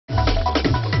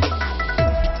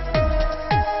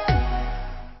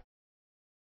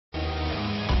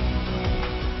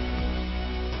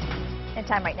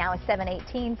time right now is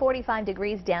 7:18, 45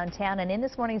 degrees downtown, and in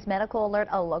this morning's medical alert,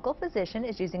 a local physician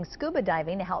is using scuba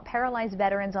diving to help paralyzed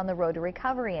veterans on the road to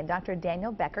recovery. And Dr.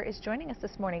 Daniel Becker is joining us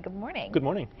this morning. Good morning. Good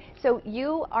morning. So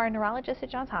you are a neurologist at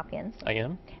Johns Hopkins. I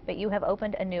am. But you have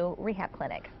opened a new rehab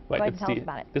clinic. Right. Go ahead and tell us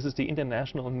about it. This is the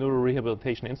International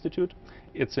Neurorehabilitation Institute.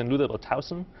 It's in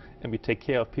Ludwig-Tausen, and we take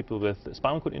care of people with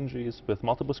spinal cord injuries, with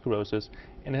multiple sclerosis,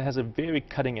 and it has a very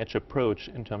cutting-edge approach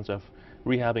in terms of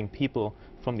rehabbing people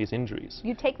from these injuries.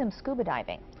 You take them scuba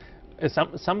diving.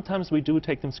 Sometimes we do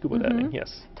take them scuba diving,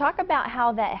 yes. Talk about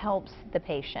how that helps the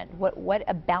patient. What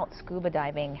about scuba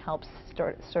diving helps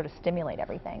sort of stimulate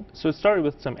everything? So it started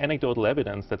with some anecdotal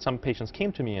evidence that some patients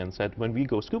came to me and said, when we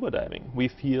go scuba diving, we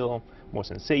feel more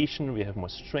sensation, we have more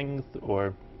strength,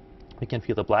 or we can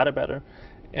feel the bladder better.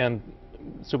 And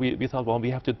so we thought, well, we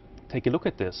have to take a look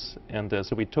at this, and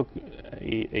so we took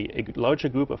a larger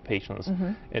group of patients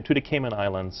to the Cayman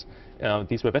Islands.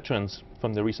 These were veterans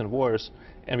from the recent wars,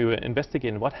 and we were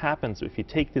investigating what happens if we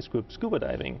take this group scuba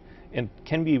diving, and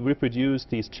can we reproduce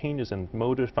these changes in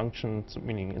motor functions,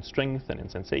 meaning in strength and in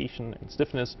sensation and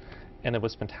stiffness. And it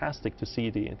was fantastic to see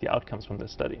the outcomes from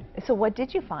this study. So what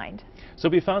did you find? So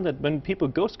we found that when people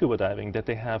go scuba diving, that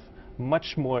they have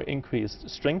much more increased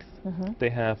strength, they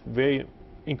have very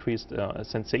increased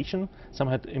sensation, some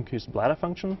had increased bladder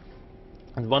function.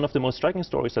 And one of the most striking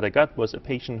stories that I got was a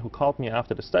patient who called me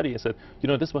after the study and said, you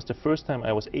know, this was the first time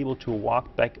I was able to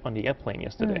walk back on the airplane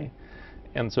yesterday.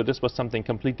 And so this was something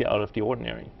completely out of the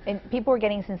ordinary. And people were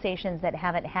getting sensations that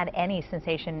haven't had any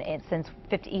sensation since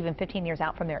even 15 years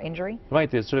out from their injury?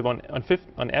 Right, they're sort of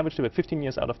on average they were 15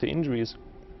 years out of the injuries,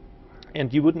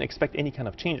 and you wouldn't expect any kind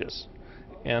of changes.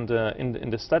 And in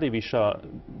the study we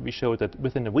showed that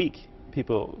within a week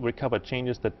people recovered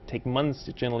changes that take months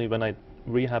generally when I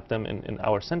rehab them in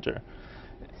our center.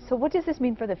 So what does this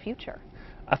mean for the future?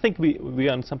 I think we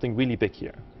are on something really big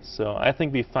here. So I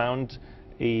think we found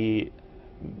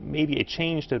maybe a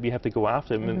change that we have to go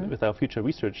after with our future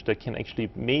research that can actually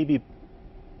maybe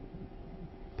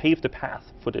pave the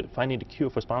path for finding the cure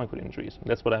for spinal cord injuries. And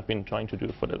that's what I've been trying to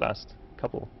do for the last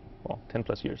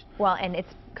 10+ years. Well, and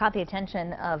it's caught the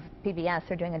attention of PBS.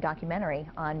 They're doing a documentary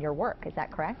on your work. Is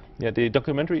that correct? Yeah, the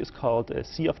documentary is called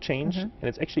Sea of Change, and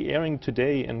it's actually airing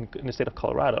today in the state of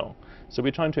Colorado. So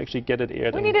we're trying to actually get it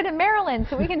aired. We need it in Maryland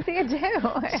so we can see it too.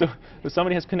 So if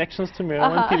somebody has connections to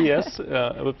Maryland, PBS,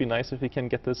 it would be nice if we can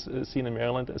get this seen in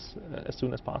Maryland as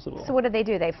soon as possible. So what did they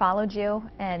do? They followed you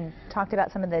and talked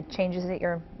about some of the changes that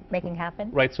you're making happen?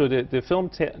 Right, so the film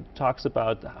talks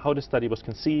about how the study was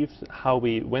conceived, how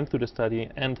we went through the study,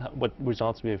 and what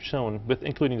results we have shown,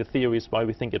 including the theories why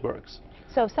we think it works.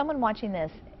 So if someone watching this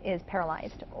is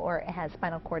paralyzed or has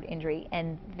spinal cord injury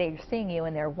and they're seeing you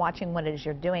and they're watching what it is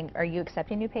you're doing, are you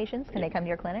accepting new patients? Can they come to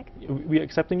your clinic? We're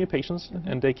accepting new patients,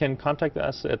 and they can contact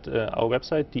us at our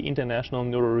website, the International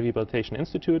Neurorehabilitation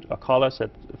Institute, or call us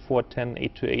at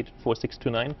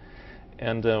 410-828-4629,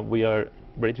 and we are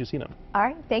ready to see them. All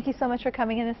right. Thank you so much for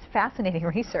coming in. This fascinating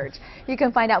research. You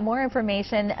can find out more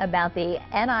information about the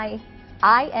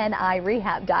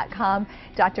inirehab.com.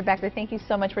 Dr. Becker, thank you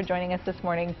so much for joining us this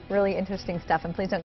morning. Really interesting stuff. And please don't